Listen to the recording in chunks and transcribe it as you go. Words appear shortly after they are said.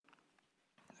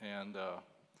and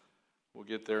we'll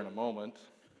get there in a moment.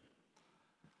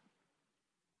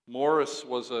 Morris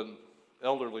was an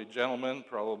elderly gentleman,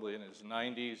 probably in his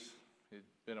 90s. He'd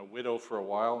been a widow for a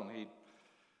while, and he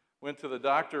went to the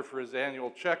doctor for his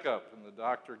annual checkup, and the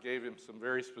doctor gave him some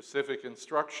very specific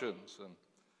instructions. And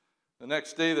the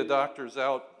next day, the doctor's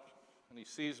out, and he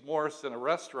sees Morris in a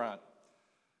restaurant.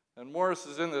 And Morris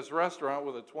is in this restaurant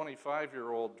with a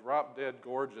 25-year-old drop-dead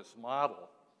gorgeous model.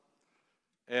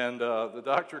 And the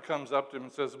doctor comes up to him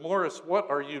and says, "Morris, what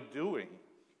are you doing?"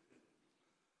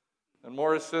 And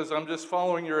Morris says, "I'm just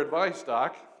following your advice,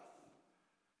 Doc.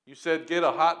 You said get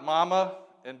a hot mama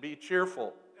and be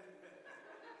cheerful."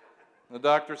 And the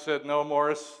doctor said, "No,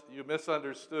 Morris, you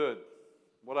misunderstood.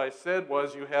 What I said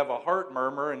was you have a heart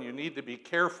murmur and you need to be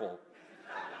careful."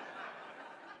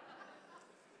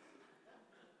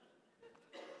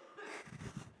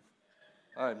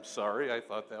 I'm sorry, I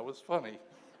thought that was funny.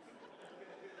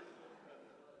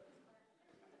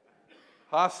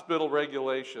 Hospital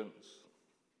regulations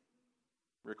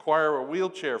require a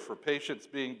wheelchair for patients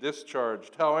being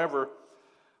discharged. However,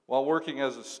 while working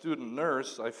as a student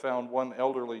nurse, I found one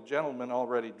elderly gentleman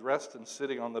already dressed and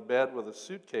sitting on the bed with a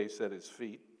suitcase at his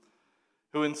feet,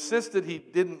 who insisted he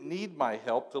didn't need my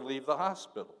help to leave the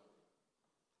hospital.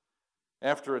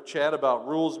 After a chat about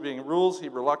rules being rules, he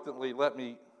reluctantly let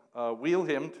me wheel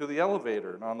him to the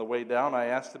elevator. And on the way down, I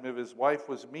asked him if his wife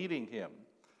was meeting him.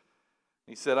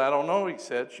 He said, "I don't know," he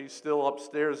said. "She's still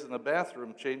upstairs in the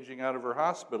bathroom changing out of her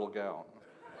hospital gown."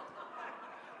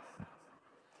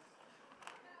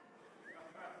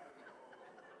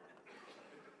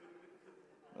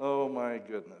 Oh my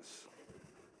goodness.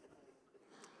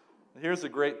 Here's a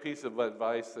great piece of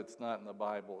advice that's not in the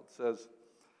Bible. It says,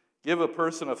 "Give a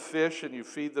person a fish and you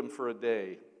feed them for a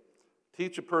day.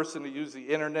 Teach a person to use the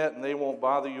internet and they won't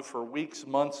bother you for weeks,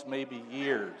 months, maybe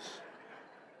years."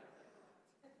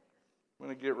 I'm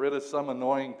going to get rid of some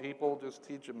annoying people, just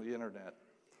teach them the internet.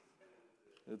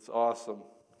 It's awesome.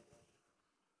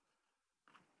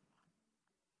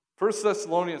 1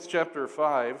 Thessalonians chapter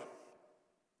 5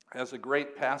 has a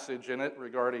great passage in it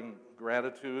regarding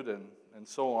gratitude and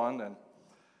so on. And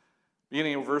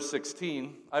beginning in verse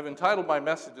 16, I've entitled my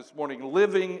message this morning,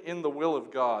 "Living in the Will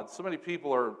of God." So many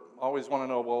people always want to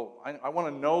know, well, I want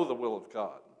to know the will of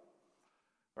God.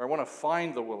 Or I want to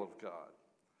find the will of God.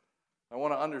 I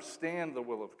want to understand the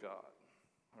will of God.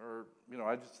 Or,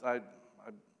 I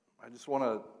just want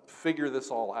to figure this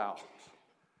all out.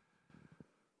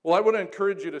 Well, I want to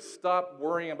encourage you to stop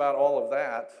worrying about all of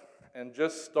that and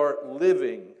just start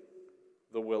living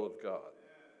the will of God.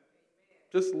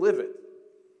 Just live it.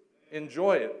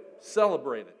 Enjoy it.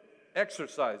 Celebrate it.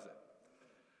 Exercise it.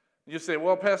 You say,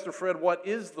 "Well, Pastor Fred, what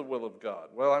is the will of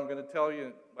God?" Well, I'm going to tell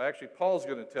you, actually, Paul's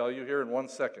going to tell you here in 1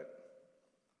 second.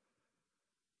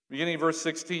 Beginning verse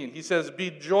 16, he says, "Be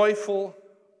joyful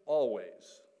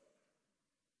always.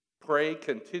 Pray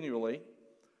continually.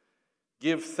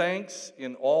 Give thanks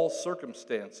in all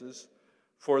circumstances,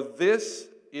 for this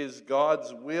is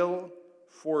God's will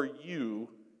for you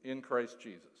in Christ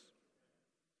Jesus."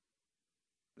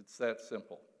 It's that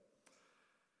simple.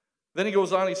 Then he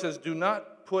goes on, he says, "Do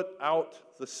not put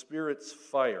out the Spirit's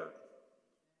fire.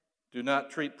 Do not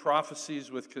treat prophecies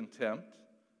with contempt.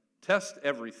 Test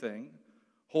everything.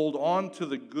 Hold on to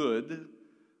the good.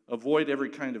 Avoid every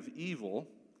kind of evil.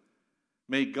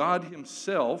 May God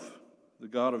himself, the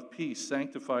God of peace,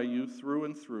 sanctify you through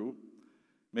and through.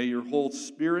 May your whole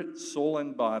spirit, soul,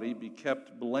 and body be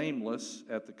kept blameless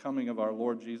at the coming of our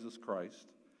Lord Jesus Christ.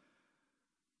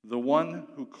 The one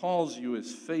who calls you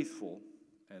is faithful,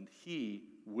 and he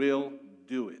will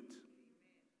do it."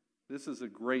 This is a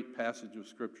great passage of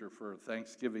Scripture for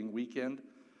Thanksgiving weekend.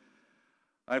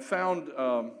 I found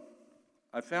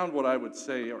what I would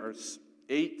say are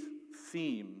 8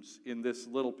 themes in this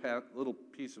little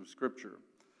piece of Scripture.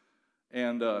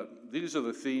 And these are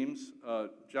the themes.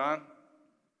 John,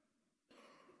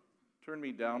 turn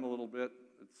me down a little bit.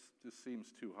 It just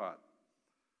seems too hot.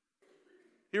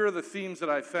 Here are the themes that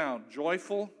I found: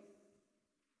 joyful,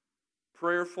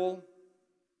 prayerful,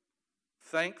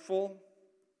 thankful,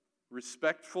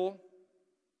 respectful,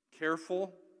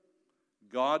 careful,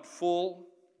 Godful,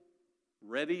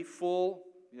 readyful,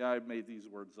 yeah, I made these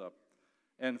words up,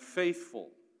 and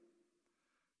faithful.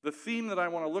 The theme that I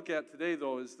want to look at today,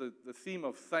 though, is the theme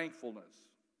of thankfulness,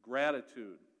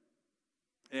 gratitude.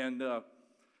 And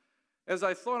as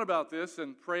I thought about this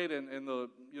and prayed, and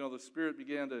the Spirit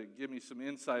began to give me some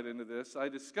insight into this, I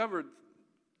discovered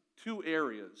 2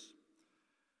 areas: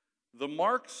 the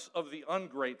marks of the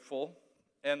ungrateful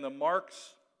and the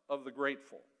marks of the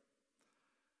grateful.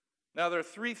 Now, there are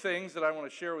three things that I want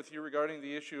to share with you regarding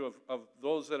the issue of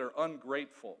those that are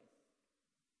ungrateful.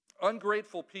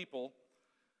 Ungrateful people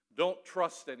don't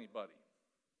trust anybody.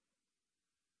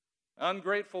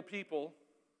 Ungrateful people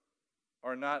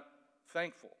are not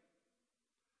thankful.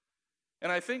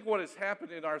 And I think what has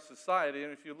happened in our society,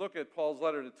 and if you look at Paul's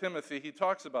letter to Timothy, he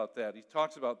talks about that. He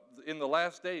talks about in the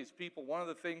last days, people, one of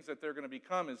the things that they're going to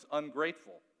become is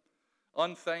ungrateful,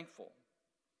 unthankful.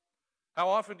 How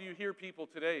often do you hear people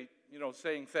today,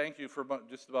 saying thank you for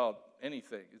just about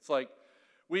anything? It's like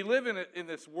we live in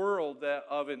this world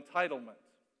of entitlement.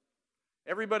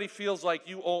 Everybody feels like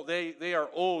they are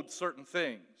owed certain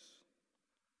things.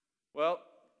 Well,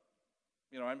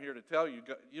 I'm here to tell you,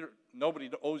 nobody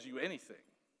owes you anything.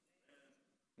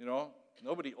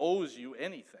 Nobody owes you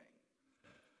anything.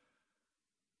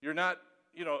 You're not,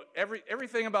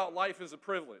 everything about life is a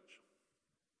privilege.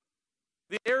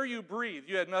 The air you breathe,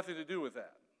 you had nothing to do with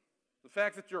that. The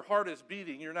fact that your heart is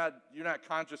beating, you're not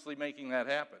consciously making that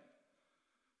happen.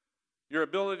 Your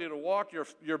ability to walk,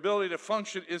 your ability to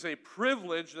function is a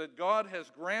privilege that God has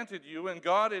granted you, and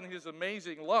God in His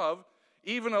amazing love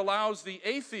even allows the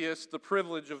atheist the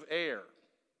privilege of air.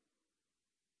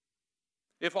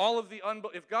 If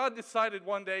God decided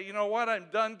one day, you know what, I'm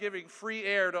done giving free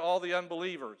air to all the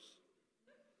unbelievers.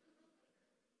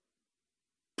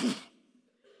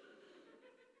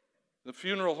 The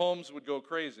funeral homes would go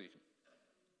crazy.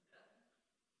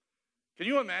 Can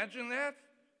you imagine that?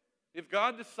 If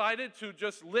God decided to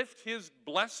just lift His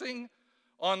blessing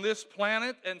on this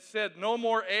planet and said, no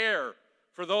more air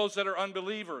for those that are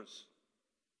unbelievers.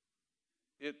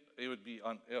 It would be,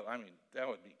 that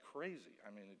would be crazy.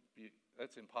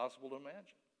 That's impossible to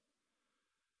imagine.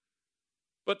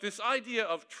 But this idea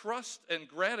of trust and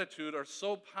gratitude are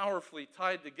so powerfully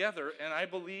tied together, and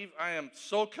I am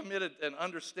so committed and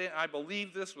I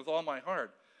believe this with all my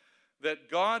heart, that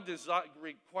God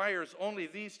requires only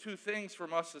these two things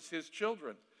from us as His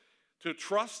children, to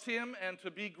trust Him and to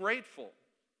be grateful.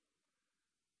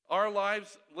 Our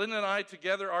lives, Lynn and I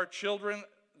together, our children,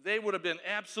 they would have been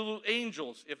absolute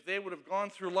angels if they would have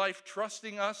gone through life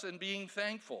trusting us and being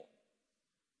thankful.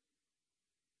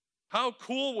 How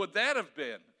cool would that have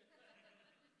been?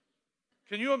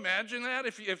 Can you imagine that?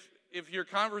 If your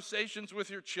conversations with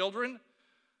your children,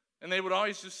 and they would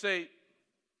always just say,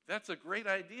 that's a great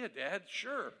idea, Dad,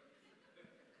 sure.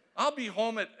 I'll be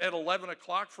home at 11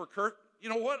 o'clock for Kurt. You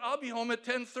know what? I'll be home at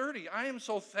 10:30. I am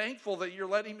so thankful that you're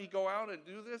letting me go out and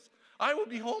do this. I will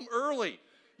be home early.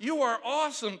 You are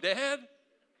awesome, Dad.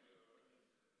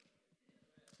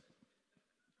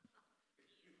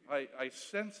 I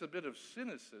sense a bit of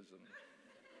cynicism.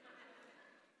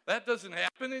 That doesn't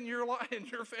happen in your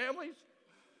families?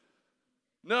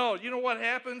 No, you know what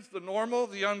happens? The normal,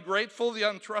 the ungrateful, the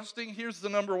untrusting, here's the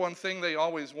number one thing they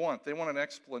always want. They want an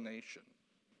explanation.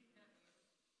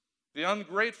 The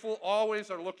ungrateful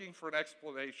always are looking for an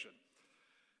explanation.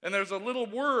 And there's a little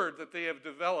word that they have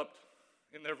developed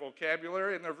in their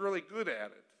vocabulary, and they're really good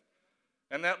at it.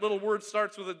 And that little word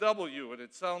starts with a W, and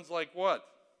it sounds like what?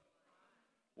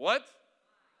 What?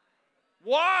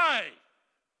 Why?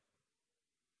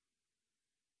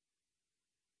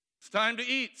 It's time to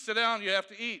eat. Sit down, you have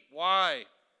to eat. Why?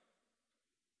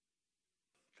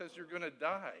 Because you're going to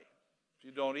die if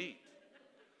you don't eat.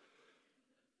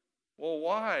 Well,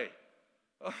 why?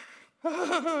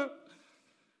 I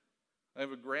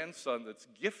have a grandson that's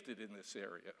gifted in this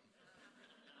area.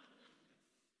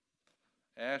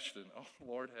 Ashton, oh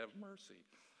Lord have mercy.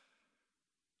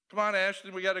 Come on,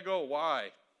 Ashton, we got to go. Why?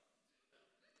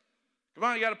 Come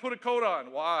on, you got to put a coat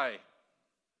on. Why?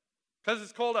 Because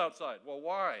it's cold outside. Well,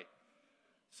 why?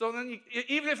 So then,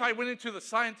 even if I went into the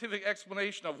scientific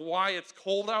explanation of why it's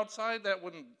cold outside, that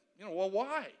wouldn't, well,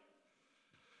 why?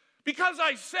 Because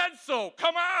I said so.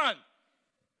 Come on.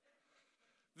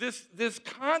 This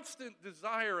constant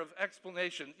desire of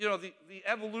explanation, the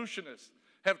evolutionists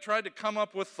have tried to come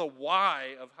up with the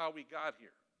why of how we got here.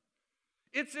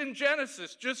 It's in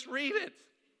Genesis. Just read it.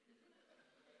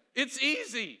 It's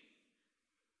easy.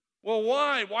 Well,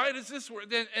 why? Why does this work?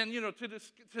 And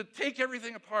to take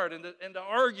everything apart and to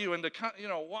argue and to,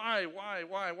 why?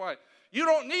 You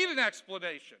don't need an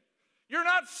explanation. You're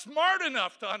not smart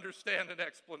enough to understand an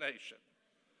explanation.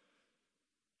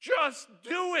 Just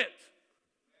do it.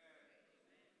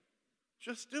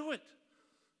 Just do it.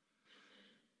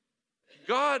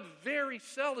 God very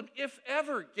seldom, if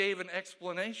ever, gave an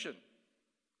explanation.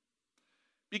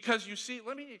 Because you see,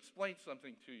 let me explain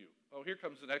something to you. Oh, here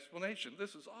comes an explanation.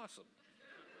 This is awesome.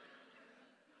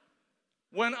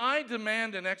 When I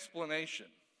demand an explanation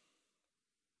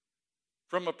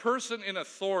from a person in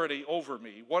authority over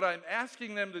me, what I'm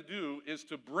asking them to do is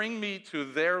to bring me to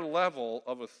their level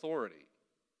of authority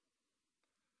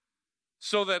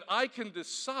so that I can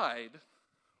decide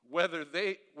whether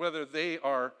they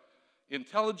are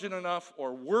intelligent enough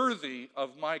or worthy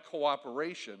of my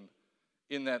cooperation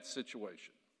in that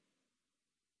situation.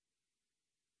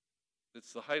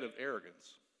 It's the height of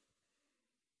arrogance.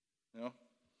 You know?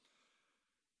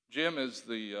 Jim is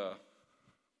the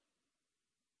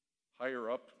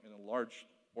higher up in a large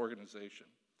organization.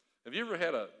 Have you ever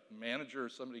had a manager or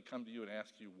somebody come to you and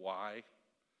ask you why?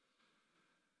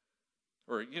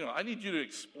 Or, I need you to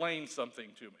explain something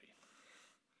to me.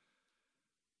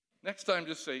 Next time,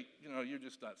 just say, you're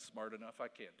just not smart enough. I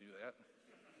can't do that.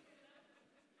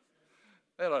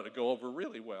 That ought to go over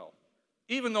really well,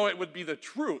 even though it would be the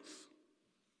truth.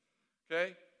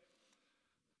 Okay?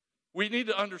 We need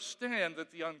to understand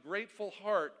that the ungrateful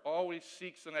heart always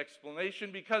seeks an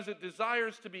explanation because it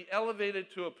desires to be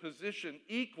elevated to a position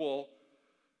equal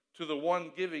to the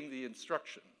one giving the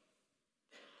instruction.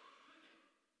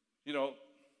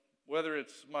 Whether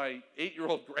it's my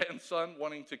 8-year-old grandson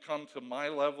wanting to come to my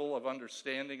level of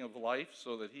understanding of life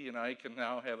so that he and I can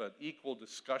now have an equal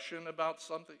discussion about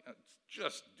something,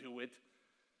 just do it.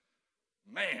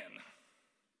 Man.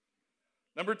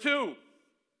 Number 2.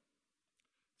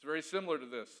 It's very similar to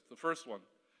this, the first one.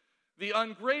 The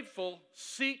ungrateful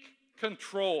seek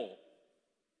control.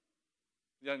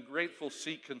 The ungrateful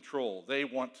seek control. They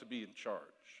want to be in charge.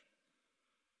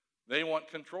 They want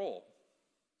control.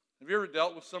 Have you ever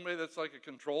dealt with somebody that's like a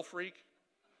control freak?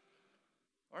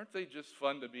 Aren't they just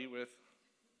fun to be with?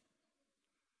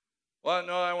 Well,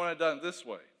 no, I want it done this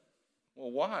way.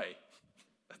 Well, why?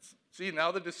 See,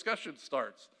 now the discussion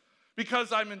starts.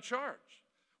 Because I'm in charge.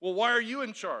 Well, why are you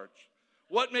in charge?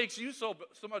 What makes you so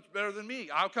much better than me?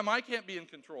 How come I can't be in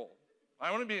control?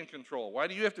 I want to be in control. Why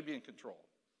do you have to be in control?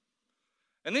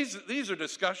 And these are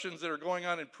discussions that are going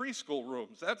on in preschool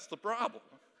rooms. That's the problem.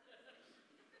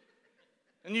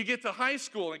 And you get to high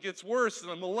school, and it gets worse. And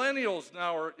the millennials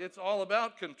now it's all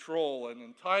about control and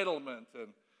entitlement and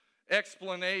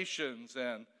explanations.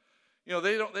 And,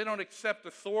 they don't accept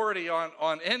authority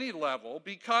on any level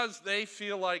because they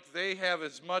feel like they have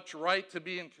as much right to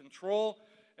be in control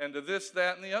and to this,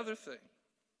 that, and the other thing.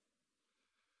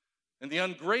 And the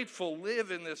ungrateful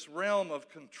live in this realm of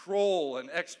control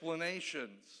and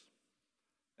explanations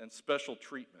and special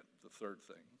treatment, the third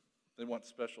thing. They want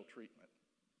special treatment.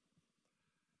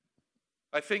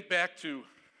 I think back to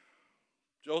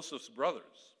Joseph's brothers.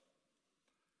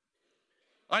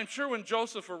 I'm sure when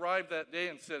Joseph arrived that day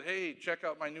and said, hey, check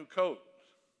out my new coat,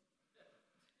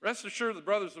 rest assured the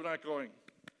brothers were not going,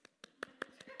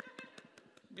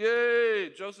 yay,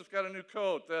 Joseph got a new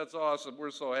coat. That's awesome.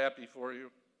 We're so happy for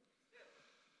you.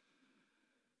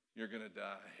 You're going to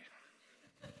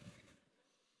die.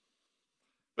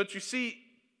 But you see,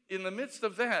 in the midst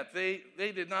of that, they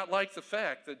did not like the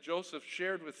fact that Joseph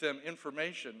shared with them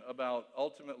information about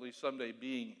ultimately someday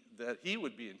being that he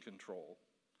would be in control.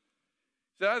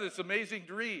 He said, this amazing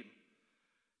dream.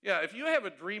 Yeah, if you have a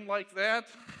dream like that,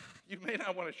 you may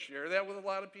not want to share that with a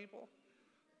lot of people.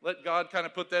 Let God kind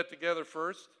of put that together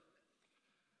first.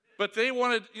 But they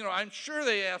wanted, I'm sure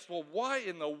they asked, well, why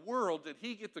in the world did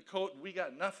he get the coat and we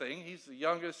got nothing? He's the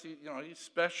youngest, he's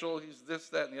special, he's this,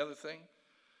 that, and the other thing.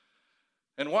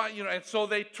 And why, and so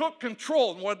they took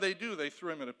control, and what did they do? They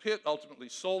threw him in a pit, ultimately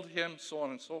sold him, so on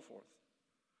and so forth.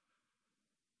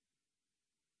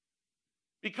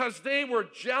 Because they were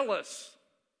jealous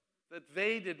that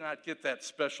they did not get that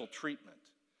special treatment.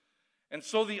 And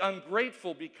so the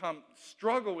ungrateful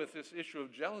struggle with this issue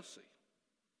of jealousy.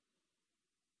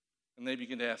 And they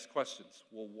begin to ask questions.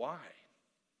 Well, why?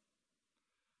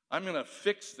 I'm going to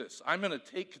fix this. I'm going to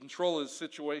take control of the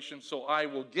situation so I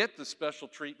will get the special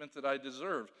treatment that I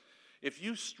deserve. If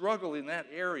you struggle in that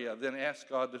area, then ask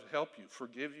God to help you,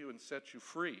 forgive you, and set you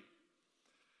free.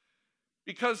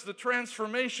 Because the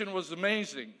transformation was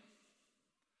amazing.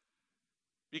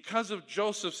 Because of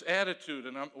Joseph's attitude,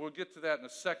 and we'll get to that in a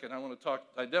second.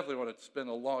 I definitely want to spend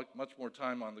much more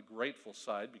time on the grateful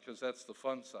side, because that's the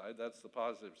fun side, that's the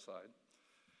positive side.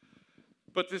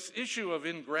 But this issue of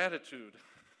ingratitude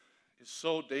is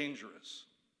so dangerous.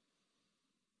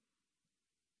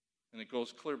 And it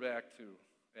goes clear back to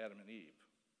Adam and Eve.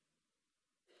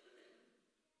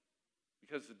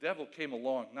 Because the devil came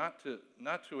along not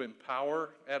to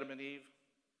empower Adam and Eve,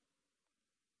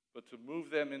 but to move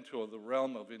them into the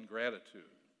realm of ingratitude.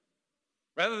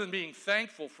 Rather than being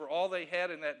thankful for all they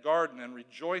had in that garden and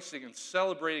rejoicing and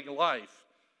celebrating life,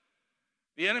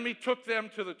 the enemy took them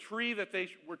to the tree that they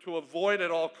were to avoid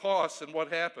at all costs, and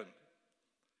what happened?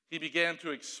 He began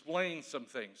to explain some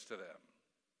things to them.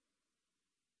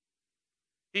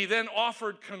 He then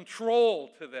offered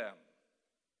control to them.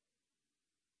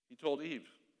 He told Eve,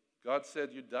 God said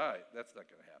you'd die. That's not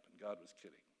going to happen. God was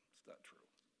kidding. It's not true.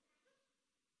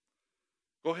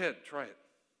 Go ahead, try it.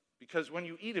 Because when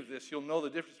you eat of this, you'll know the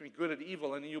difference between good and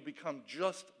evil, and you'll become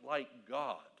just like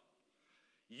God.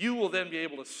 You will then be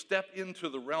able to step into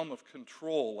the realm of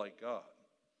control like God.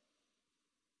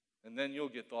 And then you'll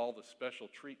get all the special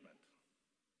treatment.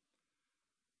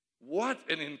 What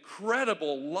an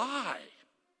incredible lie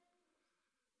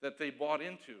that they bought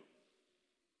into.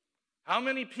 How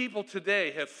many people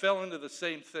today have fell into the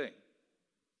same thing?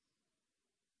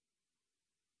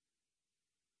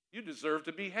 You deserve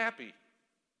to be happy.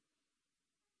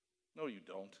 No, you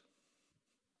don't.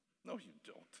 No, you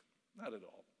don't. Not at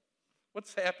all.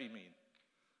 What's happy mean?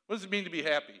 What does it mean to be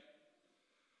happy?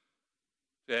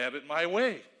 To have it my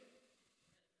way.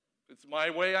 If it's my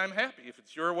way, I'm happy. If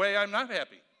it's your way, I'm not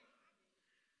happy.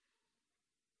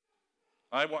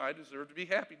 I deserve to be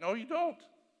happy. No, you don't.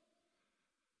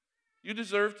 You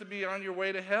deserve to be on your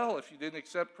way to hell if you didn't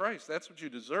accept Christ. That's what you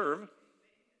deserve.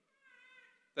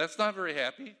 That's not very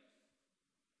happy.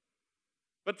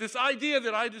 But this idea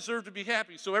that I deserve to be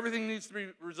happy, so everything needs to be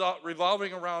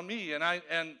revolving around me,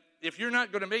 and if you're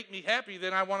not going to make me happy,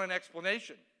 then I want an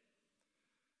explanation.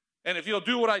 And if you'll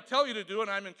do what I tell you to do and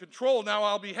I'm in control, now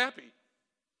I'll be happy.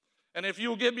 And if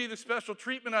you'll give me the special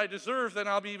treatment I deserve, then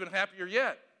I'll be even happier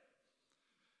yet.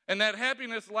 And that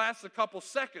happiness lasts a couple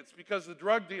seconds because the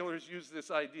drug dealers use this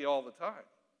idea all the time.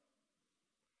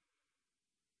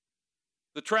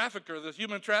 The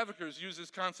human traffickers use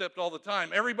this concept all the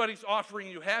time. Everybody's offering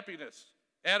you happiness.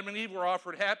 Adam and Eve were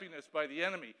offered happiness by the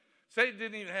enemy. Satan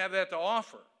didn't even have that to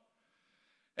offer.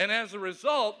 And as a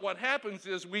result, what happens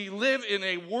is we live in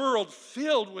a world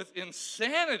filled with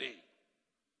insanity.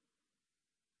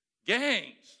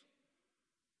 Gangs,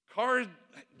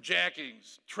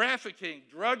 carjackings, trafficking,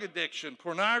 drug addiction,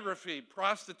 pornography,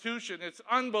 prostitution. It's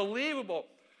unbelievable.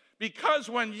 Because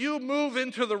when you move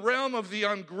into the realm of the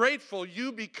ungrateful,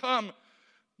 you become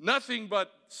nothing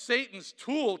but Satan's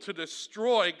tool to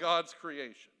destroy God's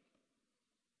creation.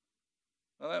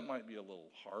 Now that might be a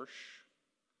little harsh,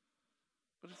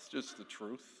 but it's just the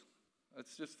truth.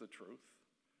 It's just the truth.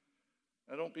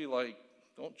 Now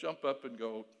don't jump up and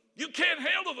go, you can't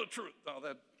handle the truth. No,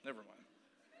 never mind.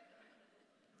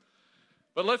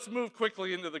 But let's move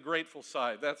quickly into the grateful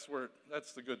side. That's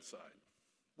the good side.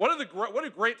 What do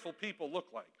grateful people look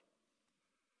like?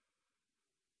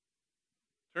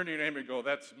 Turn to your neighbor and go,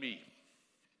 that's me.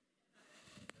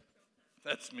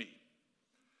 That's me.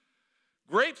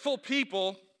 Grateful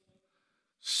people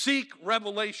seek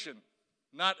revelation,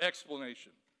 not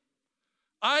explanation.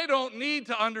 I don't need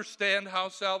to understand how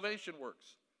salvation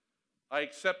works. I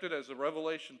accept it as a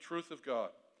revelation truth of God.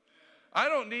 I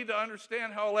don't need to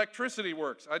understand how electricity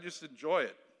works. I just enjoy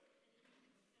it.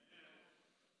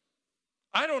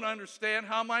 I don't understand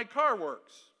how my car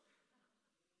works.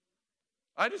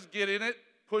 I just get in it,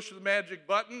 push the magic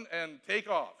button, and take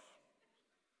off.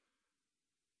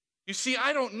 You see,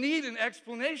 I don't need an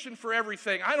explanation for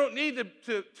everything. I don't need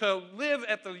to live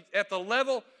at the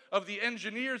level of the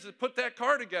engineers that put that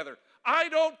car together. I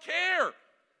don't care.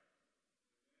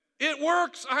 It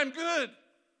works, I'm good.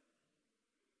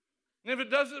 And if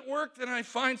it doesn't work, then I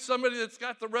find somebody that's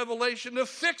got the revelation to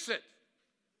fix it.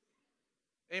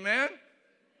 Amen?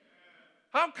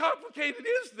 How complicated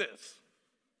is this?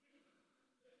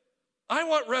 I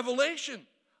want revelation.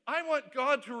 I want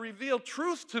God to reveal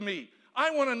truth to me.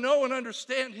 I want to know and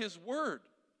understand His Word.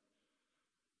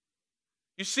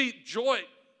 You see, joy,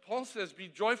 Paul says, be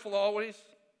joyful always,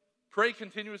 pray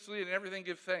continuously, and in everything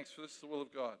give thanks, for this is the will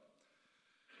of God.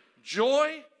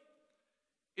 Joy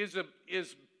is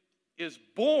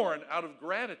born out of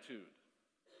gratitude.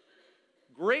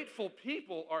 Grateful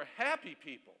people are happy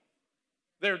people.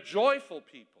 They're joyful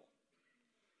people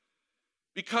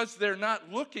because they're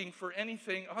not looking for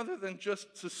anything other than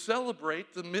just to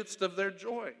celebrate the midst of their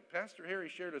joy. Pastor Harry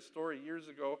shared a story years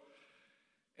ago,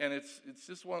 and it's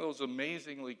just one of those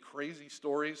amazingly crazy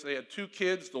stories. They had two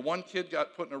kids. The one kid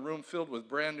got put in a room filled with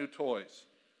brand new toys.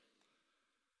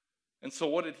 And so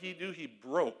what did he do? He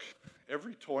broke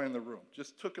every toy in the room,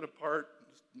 just took it apart,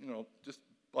 just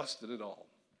busted it all.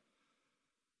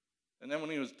 And then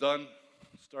when he was done,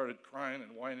 started crying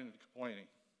and whining and complaining.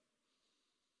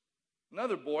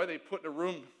 Another boy they put in a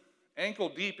room ankle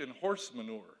deep in horse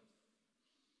manure.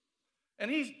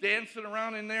 And he's dancing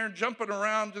around in there, jumping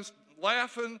around, just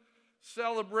laughing,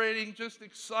 celebrating, just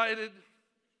excited.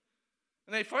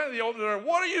 And they finally opened the door,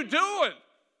 what are you doing?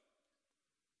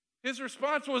 His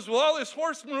response was, well, all this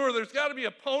horse manure, there's got to be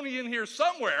a pony in here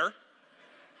somewhere.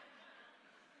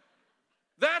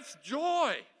 That's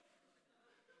joy.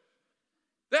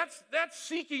 That's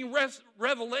seeking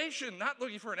revelation, not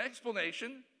looking for an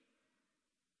explanation.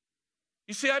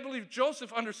 You see, I believe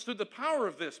Joseph understood the power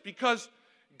of this because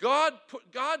God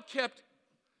kept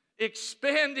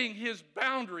expanding his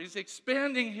boundaries,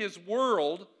 expanding his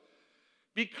world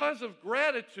because of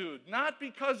gratitude, not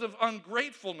because of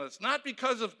ungratefulness, not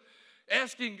because of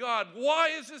asking God, why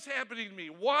is this happening to me?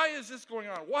 Why is this going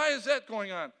on? Why is that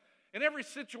going on? In every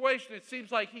situation, it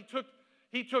seems like he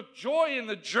took joy in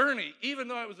the journey, even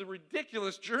though it was a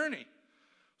ridiculous journey.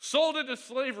 Sold into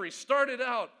slavery, started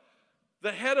out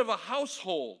the head of a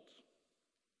household.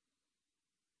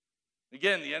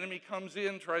 Again, the enemy comes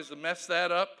in, tries to mess that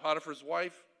up, Potiphar's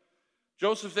wife.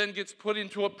 Joseph then gets put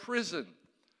into a prison.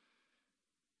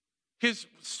 His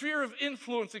sphere of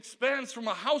influence expands from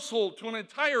a household to an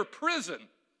entire prison. The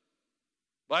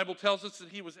Bible tells us that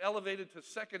he was elevated to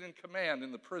second in command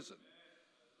in the prison.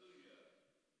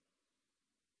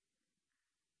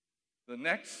 The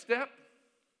next step,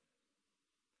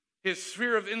 his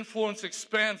sphere of influence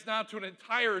expands now to an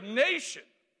entire nation,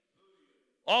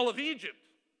 all of Egypt.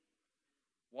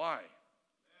 Why?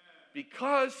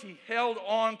 Because he held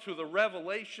on to the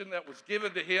revelation that was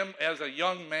given to him as a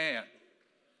young man.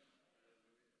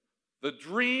 The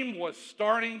dream was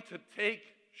starting to take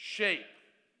shape.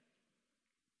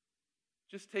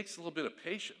 Just takes a little bit of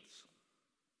patience.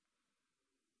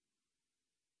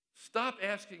 Stop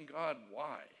asking God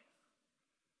why.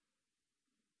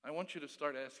 I want you to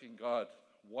start asking God,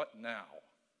 what now?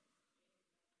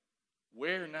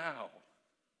 Where now?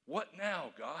 What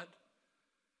now, God?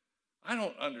 I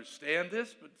don't understand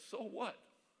this, but so what?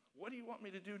 What do you want me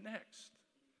to do next?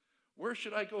 Where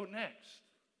should I go next?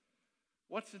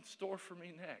 What's in store for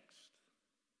me next?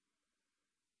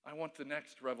 I want the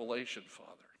next revelation,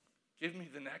 Father. Give me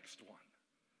the next one.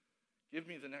 Give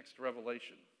me the next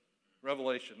revelation.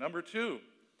 Revelation. Number 2,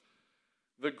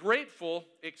 the grateful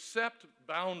accept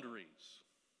boundaries.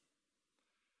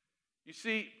 You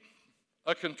see,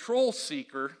 a control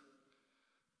seeker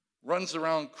runs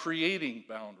around creating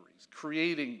boundaries,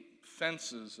 creating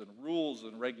fences and rules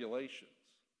and regulations.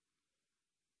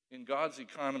 In God's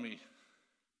economy,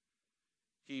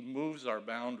 he moves our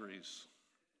boundaries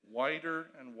wider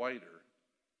and wider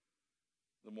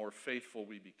the more faithful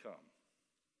we become.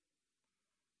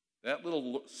 That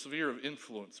little sphere of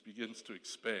influence begins to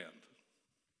expand.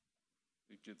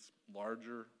 It gets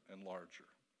larger and larger.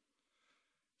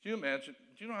 Can you imagine,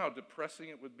 do you know how depressing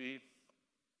it would be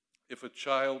if a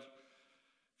child,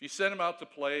 if you send them out to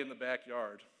play in the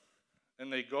backyard,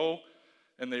 and they go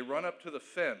and they run up to the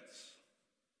fence,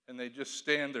 and they just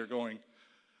stand there going,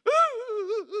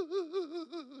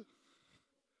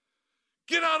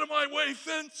 get out of my way,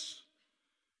 fence.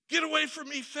 Get away from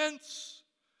me, fence.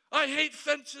 I hate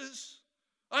fences.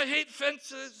 I hate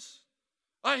fences.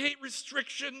 I hate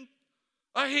restriction.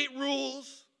 I hate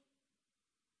rules.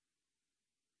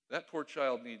 That poor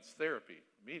child needs therapy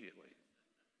immediately.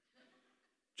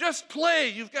 Just play.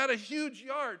 You've got a huge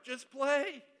yard. Just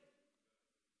play.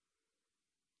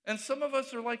 And some of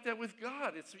us are like that with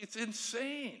God. It's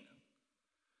insane.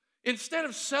 Instead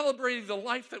of celebrating the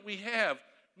life that we have,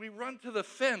 we run to the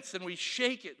fence and we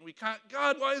shake it. And we can't,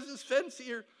 God, why is this fence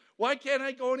here? Why can't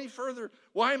I go any further?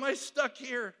 Why am I stuck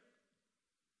here?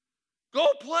 Go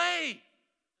play.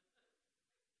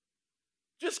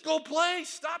 Just go play.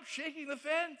 Stop shaking the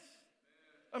fence.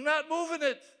 I'm not moving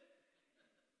it.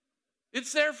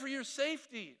 It's there for your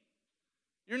safety.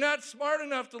 You're not smart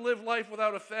enough to live life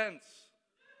without a fence.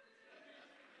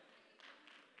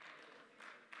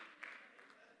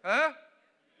 Huh?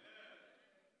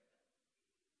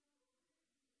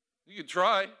 You can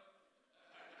try.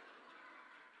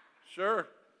 Sure.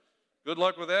 Good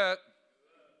luck with that.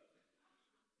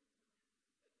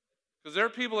 Because there are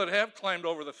people that have climbed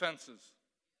over the fences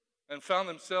and found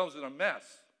themselves in a mess,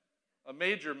 a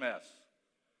major mess.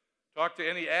 Talk to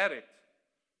any addict.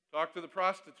 Talk to the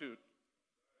prostitute.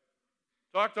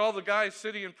 Talk to all the guys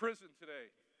sitting in prison today.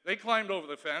 They climbed over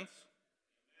the fence.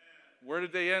 Where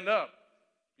did they end up?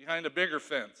 Behind a bigger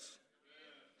fence,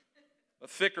 a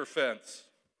thicker fence,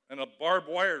 and a barbed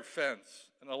wire fence,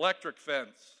 an electric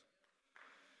fence.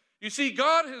 You see,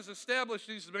 God has established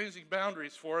these amazing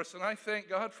boundaries for us, and I thank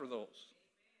God for those.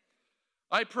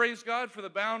 I praise God for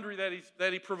the boundary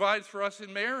that He provides for us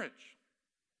in marriage.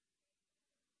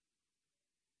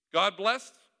 God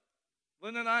blessed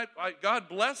Linda and I, God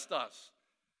blessed us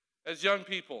as young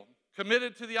people,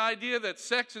 committed to the idea that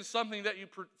sex is something that you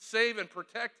save and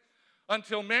protect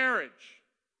until marriage.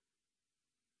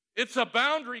 It's a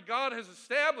boundary God has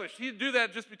established. He didn't do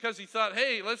that just because he thought,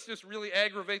 hey, let's just really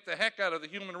aggravate the heck out of the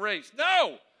human race.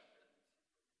 No!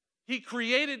 He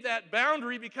created that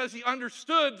boundary because he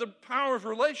understood the power of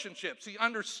relationships. He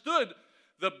understood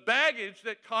the baggage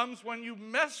that comes when you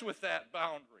mess with that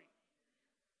boundary.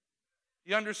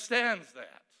 He understands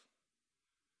that.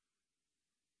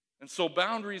 And so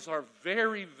boundaries are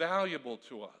very valuable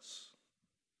to us.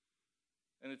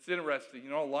 And it's interesting,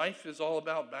 life is all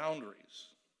about boundaries.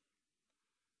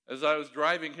 As I was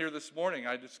driving here this morning,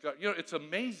 I discovered, it's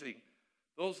amazing.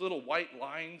 Those little white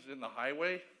lines in the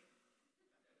highway,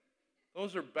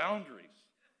 those are boundaries.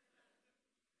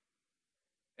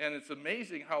 And it's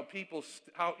amazing how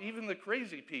how even the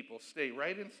crazy people stay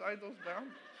right inside those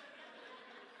boundaries.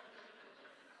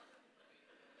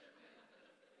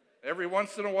 Every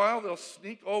once in a while, they'll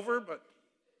sneak over,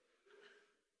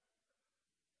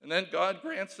 and then God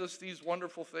grants us these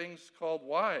wonderful things called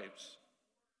wives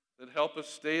that help us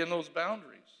stay in those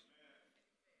boundaries.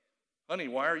 Honey,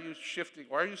 why are you shifting?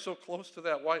 Why are you so close to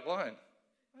that white line?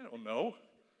 I don't know.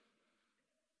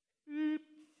 Beep.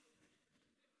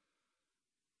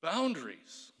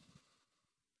 Boundaries.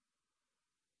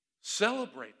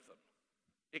 Celebrate them.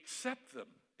 Accept them.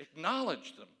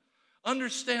 Acknowledge them.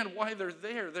 Understand why they're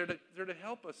there. They're to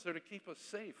help us. They're to keep us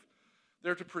safe.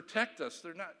 They're to protect us.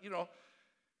 They're not,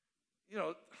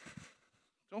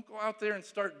 don't go out there and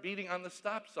start beating on the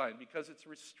stop sign because it's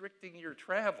restricting your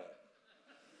travel.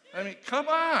 I mean, come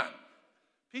on.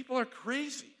 People are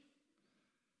crazy.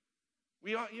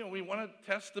 We want to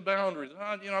test the boundaries.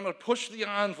 I'm going to push the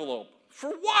envelope.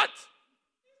 For what?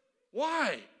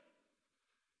 Why?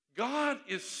 God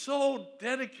is so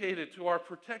dedicated to our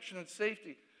protection and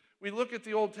safety. We look at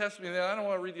the Old Testament, and I don't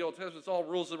want to read the Old Testament, it's all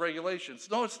rules and regulations.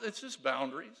 No, it's just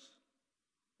boundaries.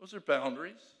 Those are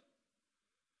boundaries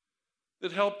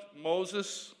that helped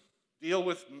Moses deal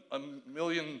with a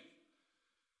million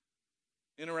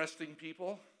interesting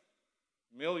people.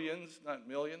 Millions, not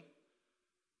million.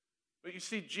 But you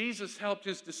see, Jesus helped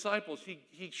his disciples.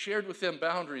 He shared with them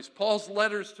boundaries. Paul's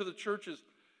letters to the churches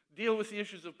deal with the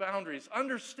issues of boundaries.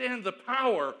 Understand the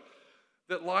power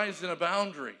that lies in a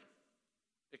boundary.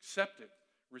 Accept it.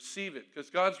 Receive it. Because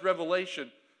God's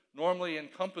revelation normally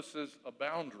encompasses a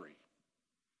boundary.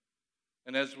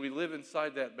 And as we live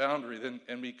inside that boundary,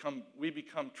 we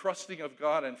become trusting of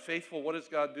God and faithful. What does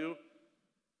God do?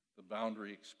 The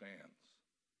boundary expands.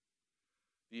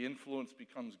 The influence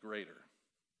becomes greater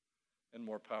and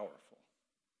more powerful.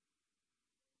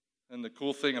 And the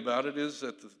cool thing about it is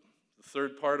that the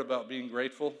third part about being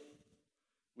grateful,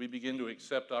 we begin to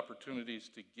accept opportunities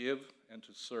to give and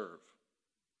to serve.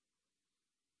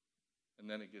 And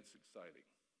then it gets exciting.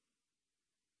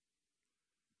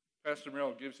 Pastor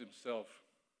Merrill gives himself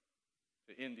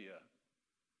to India.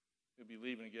 He'll be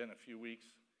leaving again in a few weeks.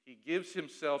 He gives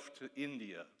himself to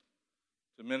India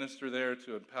to minister there,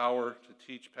 to empower, to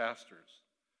teach pastors.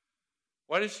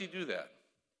 Why does he do that?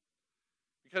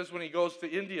 Because when he goes to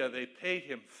India, they pay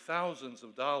him thousands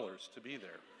of dollars to be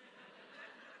there.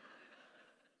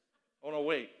 Oh, no,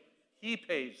 wait. He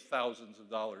pays thousands of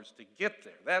dollars to get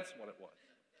there. That's what it was.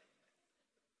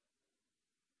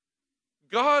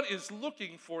 God is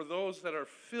looking for those that are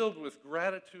filled with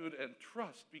gratitude and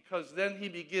trust, because then he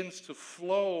begins to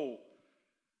flow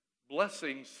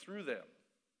blessings through them.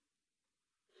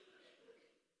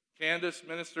 Candace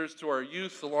ministers to our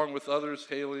youth along with others,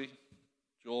 Haley,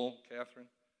 Joel, Catherine.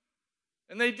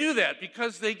 And they do that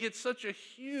because they get such a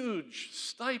huge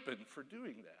stipend for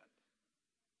doing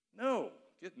that. No,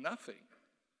 get nothing.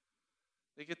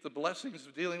 They get the blessings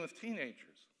of dealing with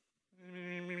teenagers.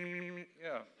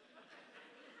 Yeah.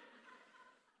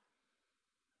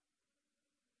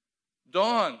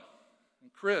 Dawn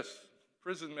and Chris,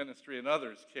 prison ministry, and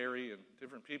others, Carrie, and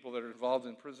different people that are involved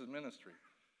in prison ministry.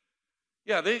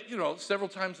 Yeah, they, several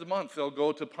times a month they'll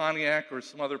go to Pontiac or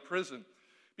some other prison.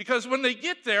 Because when they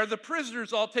get there, the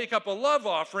prisoners all take up a love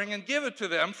offering and give it to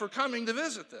them for coming to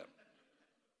visit them.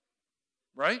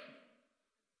 Right?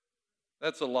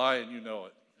 That's a lie and you know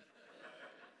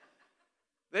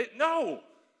it. No.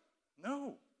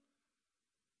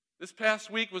 This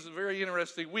past week was a very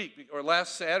interesting week. Or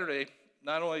last Saturday,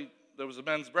 not only there was a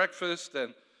men's breakfast,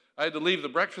 and I had to leave the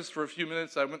breakfast for a few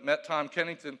minutes. I met Tom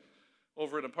Kennington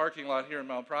over in a parking lot here in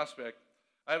Mount Prospect.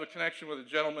 I have a connection with a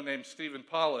gentleman named Stephen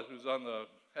Pollitt, who's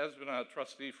has been a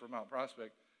trustee for Mount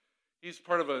Prospect. He's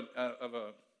part of a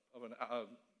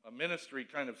ministry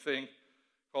kind of thing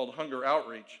called Hunger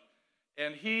Outreach.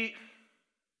 And he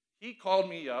called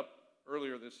me up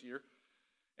earlier this year,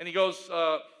 and he goes,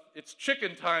 it's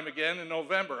chicken time again in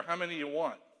November. How many do you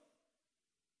want?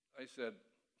 I said,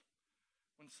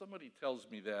 when somebody tells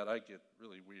me that, I get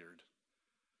really weird.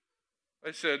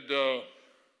 I said,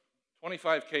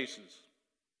 25 cases.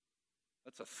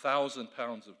 That's 1,000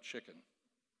 pounds of chicken.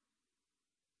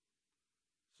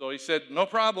 So he said, no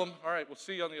problem. All right, we'll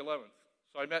see you on the 11th.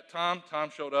 So I met Tom. Tom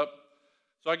showed up.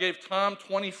 So I gave Tom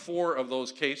 24 of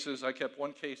those cases. I kept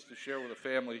one case to share with a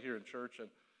family here in church.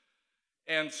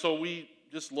 And so we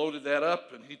just loaded that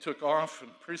up, and he took off. And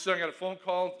pretty soon I got a phone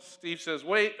call. Steve says,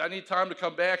 wait, I need Tom to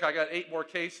come back. I got 8 more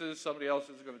cases somebody else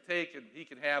is going to take, and he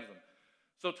can have them.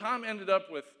 So Tom ended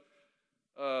up with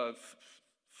almost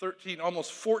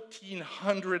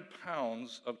 1,400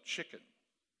 pounds of chicken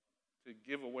to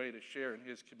give away to share in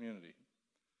his community.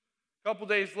 A couple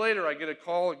days later, I get a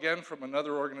call again from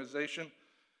another organization,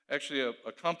 actually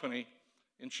a company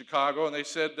in Chicago, and they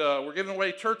said, we're giving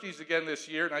away turkeys again this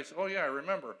year. And I said, oh yeah, I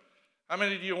remember. How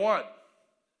many do you want?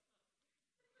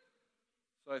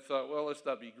 So I thought, well, let's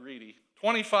not be greedy.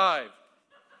 25.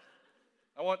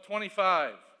 I want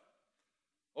 25.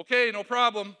 Okay, no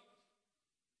problem.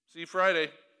 See you Friday.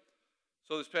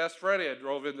 So this past Friday, I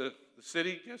drove into the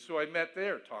city. Guess who I met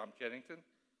there? Tom Kennington.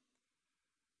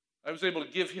 I was able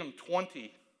to give him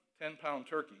 20 10-pound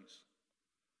turkeys.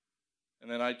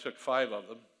 And then I took 5 of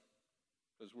them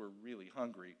because we're really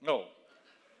hungry. No,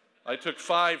 I took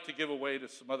 5 to give away to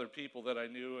some other people that I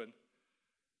knew.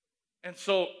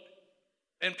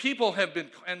 And people have been,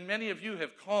 and many of you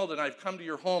have called, and I've come to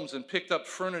your homes and picked up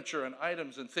furniture and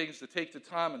items and things to take to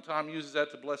Tom, and Tom uses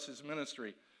that to bless his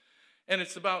ministry. And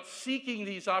it's about seeking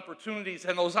these opportunities,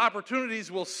 and those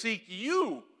opportunities will seek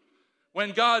you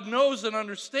when God knows and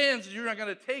understands that you're not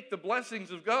going to take the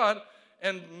blessings of God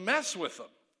and mess with them.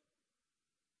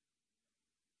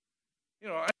 You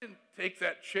know, I didn't take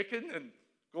that chicken and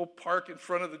go park in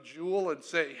front of the Jewel and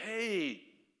say, hey,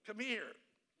 come here.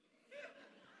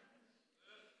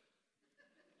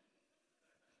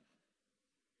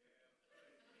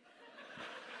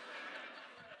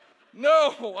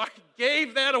 No, I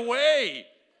gave that away.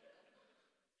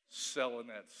 Selling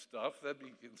that stuff, that'd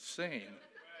be insane.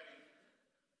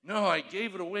 No, I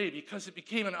gave it away because it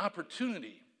became an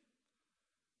opportunity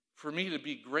for me to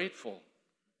be grateful,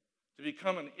 to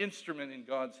become an instrument in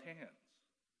God's hands,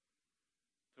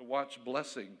 to watch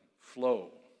blessing flow.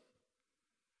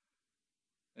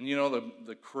 And you know,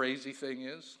 the crazy thing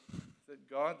is that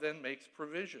God then makes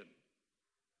provision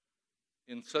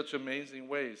in such amazing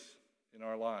ways in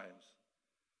our lives.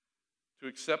 To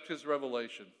accept his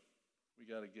revelation, we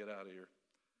got to get out of here.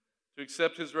 To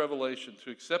accept his revelation,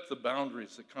 to accept the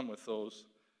boundaries that come with those,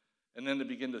 and then to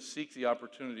begin to seek the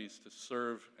opportunities to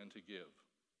serve and to give.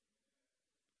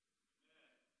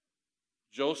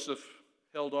 Joseph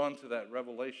held on to that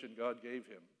revelation God gave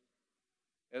him.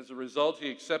 As a result,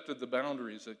 he accepted the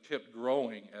boundaries that kept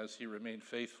growing as he remained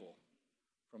faithful,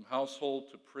 from household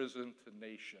to prison to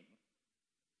nation.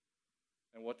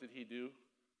 And what did he do?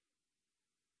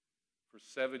 For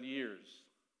 7 years,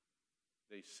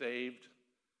 they saved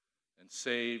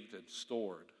and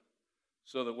stored,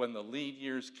 so that when the lean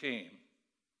years came,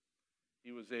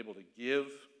 he was able to give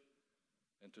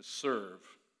and to serve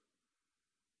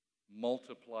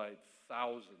multiplied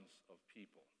thousands of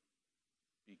people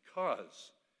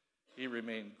because he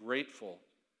remained grateful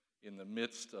in the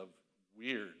midst of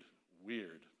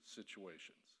weird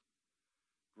situations.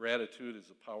 Gratitude is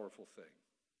a powerful thing.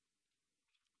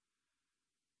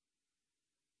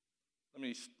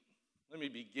 Let me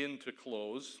begin to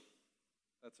close.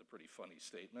 That's a pretty funny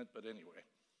statement, but anyway.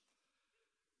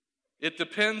 It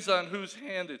depends on whose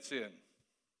hand it's in.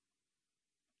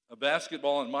 A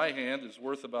basketball in my hand is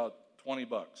worth about $20.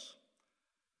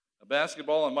 A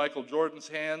basketball in Michael Jordan's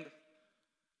hand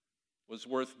was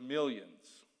worth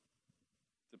millions.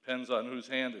 Depends on whose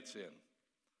hand it's in.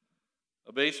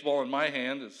 A baseball in my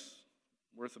hand is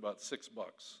worth about $6.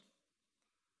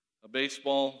 A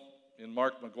baseball in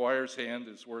Mark McGuire's hand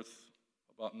is worth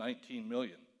about $19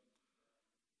 million.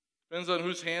 Depends on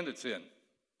whose hand it's in.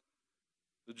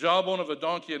 The jawbone of a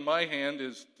donkey in my hand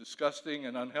is disgusting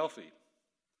and unhealthy.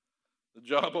 The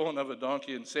jawbone of a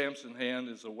donkey in Samson's hand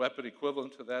is a weapon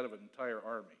equivalent to that of an entire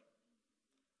army.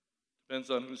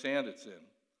 Depends on whose hand it's in.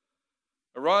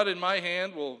 A rod in my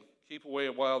hand will keep away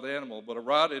a wild animal, but a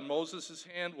rod in Moses'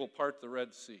 hand will part the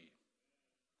Red Sea.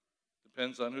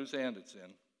 Depends on whose hand it's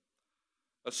in.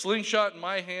 A slingshot in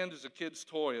my hand is a kid's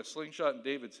toy. A slingshot in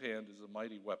David's hand is a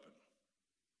mighty weapon.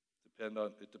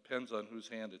 It depends on whose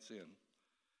hand it's in.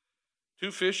 2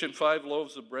 fish and 5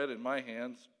 loaves of bread in my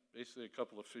hands, basically a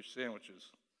couple of fish sandwiches.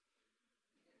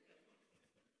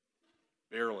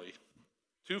 Barely.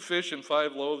 2 fish and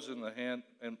 5 loaves in the hand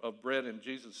of bread in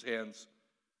Jesus' hands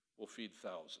will feed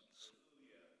thousands.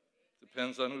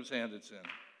 Depends on whose hand it's in.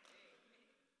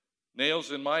 Nails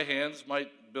in my hands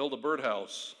might build a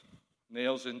birdhouse.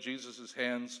 Nails in Jesus'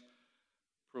 hands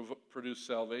produce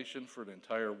salvation for an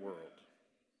entire world.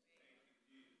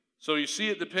 So you see,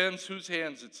 it depends whose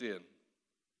hands it's in.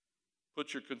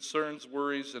 Put your concerns,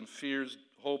 worries, and fears,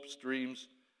 hopes, dreams,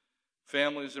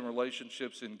 families, and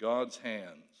relationships in God's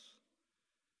hands,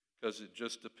 because it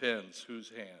just depends whose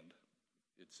hand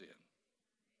it's in.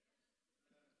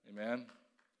 Amen?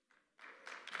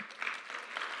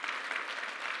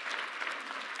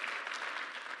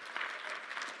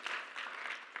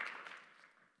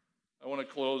 I want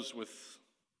to close with,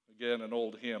 again, an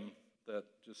old hymn that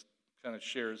just kind of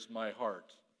shares my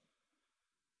heart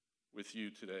with you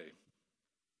today.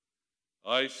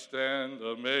 I stand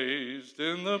amazed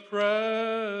in the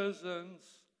presence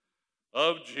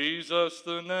of Jesus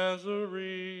the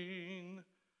Nazarene,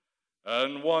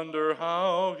 and wonder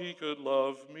how he could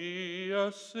love me,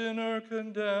 a sinner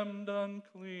condemned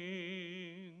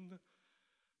unclean.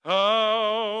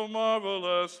 How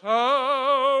marvelous,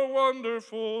 how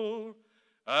wonderful,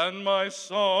 and my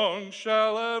song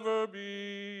shall ever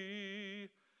be.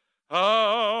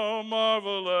 How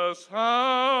marvelous,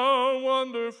 how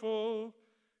wonderful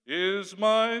is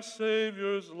my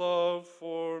Savior's love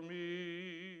for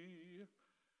me.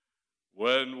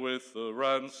 When with the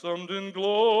ransomed in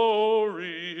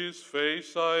glory his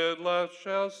face I at last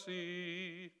shall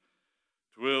see,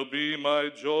 'twill be my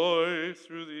joy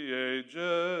through the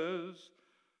ages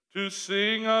to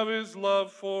sing of his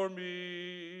love for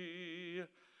me.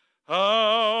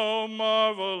 How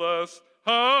marvelous,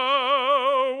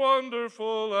 how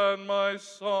wonderful, and my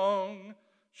song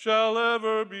shall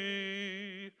ever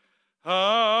be.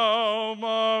 How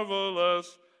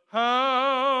marvelous,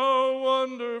 how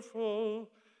wonderful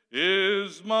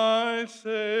is my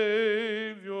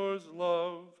Savior's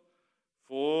love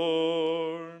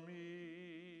for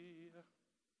me.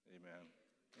 Amen.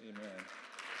 Amen.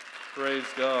 Praise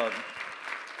God.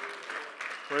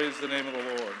 Praise the name of the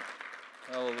Lord.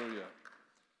 Hallelujah.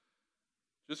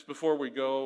 Just before we go,